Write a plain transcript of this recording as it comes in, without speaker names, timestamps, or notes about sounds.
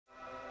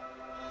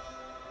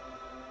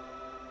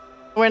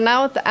We're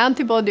now at the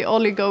Antibody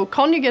Oligo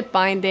Conjugate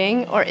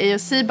binding, or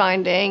AOC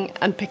binding,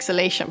 and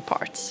pixelation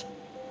parts.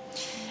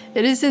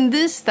 It is in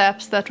these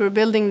steps that we're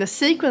building the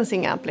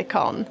sequencing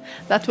amplicon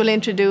that will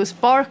introduce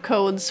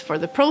barcodes for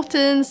the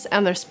proteins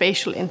and their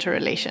spatial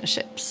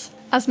interrelationships.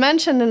 As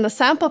mentioned in the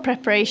sample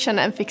preparation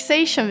and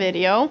fixation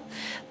video,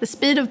 the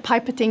speed of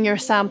pipetting your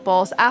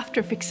samples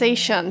after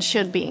fixation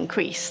should be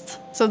increased.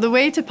 So the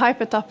way to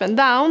pipette up and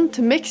down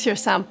to mix your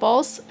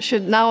samples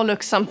should now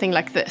look something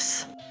like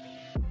this.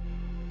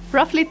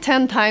 Roughly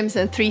 10 times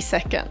in 3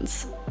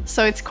 seconds,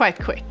 so it's quite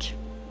quick.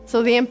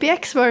 So the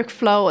MPX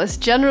workflow is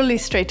generally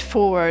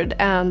straightforward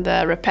and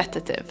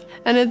repetitive.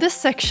 And in this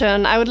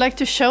section, I would like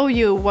to show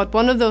you what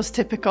one of those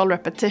typical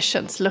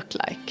repetitions look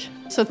like.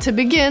 So to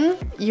begin,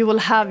 you will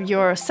have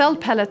your cell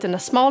pellet in a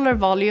smaller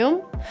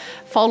volume,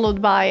 followed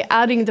by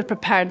adding the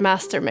prepared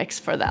master mix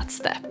for that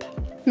step.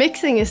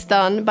 Mixing is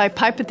done by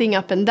pipetting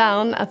up and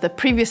down at the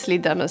previously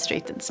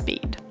demonstrated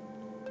speed.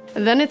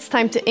 And then it's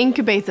time to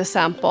incubate the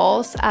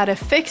samples at a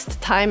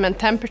fixed time and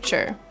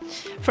temperature,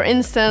 for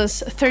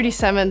instance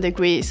 37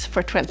 degrees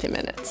for 20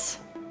 minutes.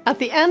 At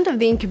the end of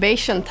the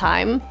incubation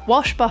time,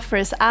 wash buffer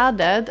is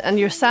added and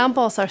your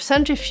samples are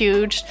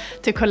centrifuged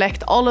to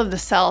collect all of the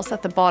cells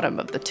at the bottom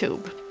of the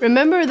tube.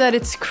 Remember that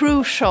it's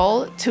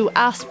crucial to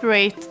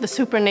aspirate the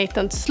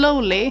supernatant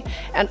slowly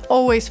and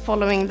always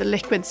following the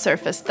liquid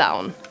surface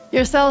down.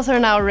 Your cells are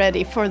now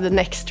ready for the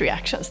next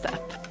reaction step.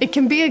 It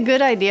can be a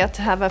good idea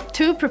to have a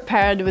tube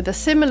prepared with a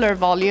similar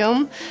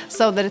volume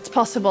so that it's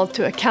possible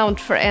to account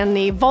for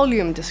any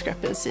volume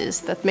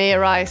discrepancies that may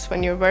arise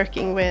when you're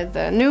working with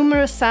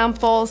numerous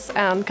samples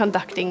and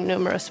conducting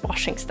numerous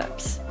washing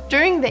steps.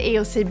 During the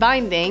AOC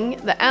binding,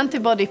 the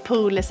antibody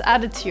pool is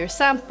added to your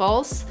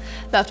samples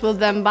that will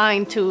then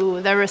bind to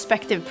their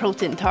respective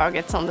protein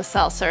targets on the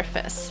cell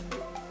surface.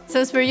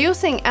 Since we're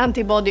using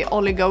antibody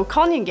oligo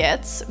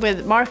conjugates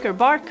with marker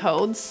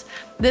barcodes,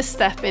 this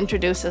step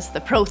introduces the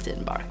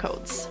protein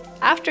barcodes.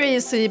 After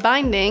AOC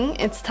binding,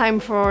 it's time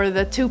for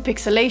the 2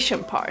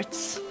 pixelation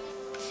parts.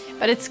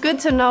 But it's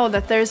good to know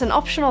that there is an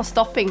optional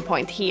stopping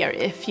point here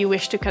if you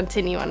wish to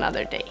continue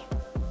another day.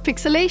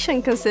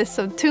 Pixelation consists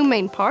of 2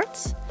 main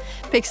parts,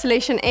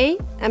 Pixelation A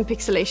and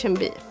Pixelation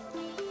B.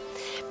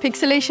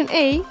 Pixelation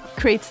A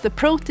creates the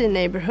protein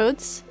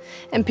neighborhoods,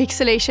 and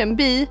Pixelation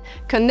B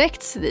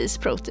connects these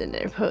protein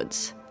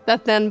neighborhoods.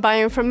 That then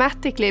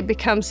bioinformatically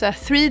becomes a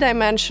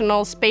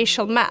 3-dimensional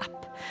spatial map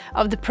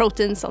of the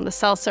proteins on the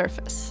cell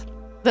surface.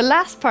 The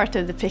last part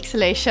of the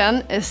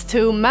pixelation is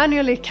to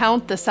manually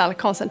count the cell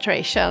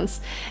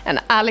concentrations and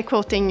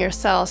aliquoting your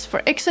cells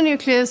for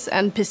exonucleus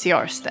and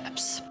PCR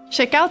steps.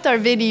 Check out our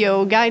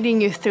video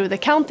guiding you through the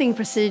counting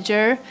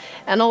procedure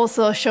and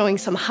also showing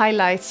some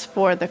highlights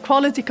for the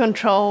quality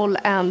control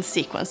and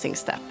sequencing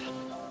step.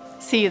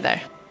 See you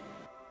there.